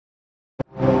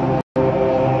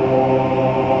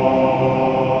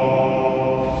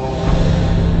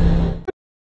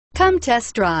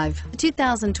test drive the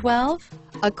 2012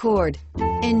 Accord.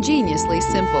 Ingeniously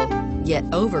simple, yet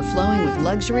overflowing with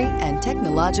luxury and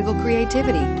technological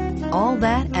creativity. All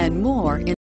that and more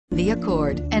in the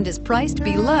Accord, and is priced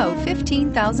below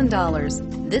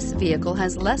 $15,000. This vehicle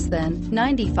has less than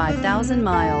 95,000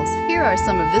 miles. Here are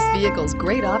some of this vehicle's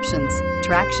great options: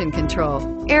 traction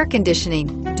control, air conditioning,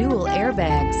 dual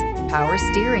airbags, power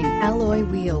steering, alloy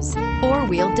wheels,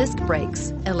 four-wheel disc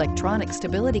brakes, electronic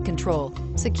stability control,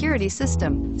 security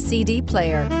system, CD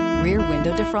player, rear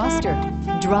window defroster.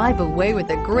 Drive away with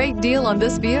a great deal on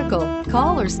this vehicle.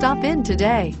 Call or stop in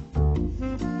today.